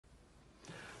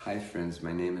Hi friends,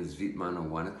 my name is Vit Mano.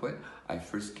 I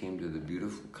first came to the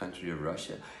beautiful country of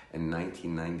Russia in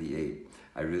 1998.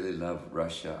 I really love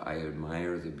Russia. I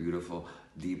admire the beautiful,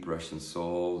 deep Russian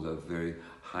soul, the very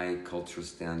high cultural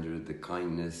standard, the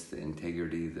kindness, the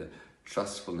integrity, the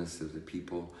trustfulness of the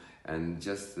people, and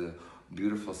just the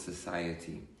beautiful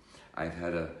society. I've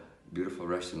had a beautiful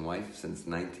Russian wife since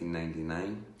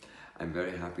 1999. I'm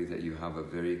very happy that you have a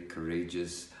very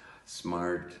courageous,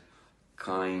 smart,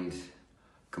 kind,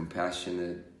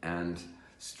 compassionate and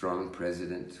strong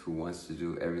president who wants to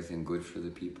do everything good for the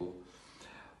people.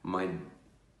 My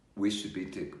wish would be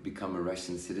to become a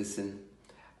Russian citizen,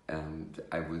 and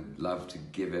I would love to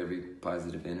give every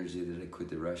positive energy that I could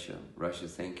to Russia. Russia,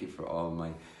 thank you for all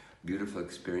my beautiful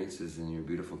experiences in your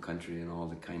beautiful country and all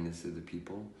the kindness of the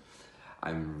people.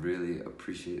 I really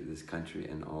appreciate this country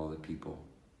and all the people.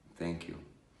 Thank you.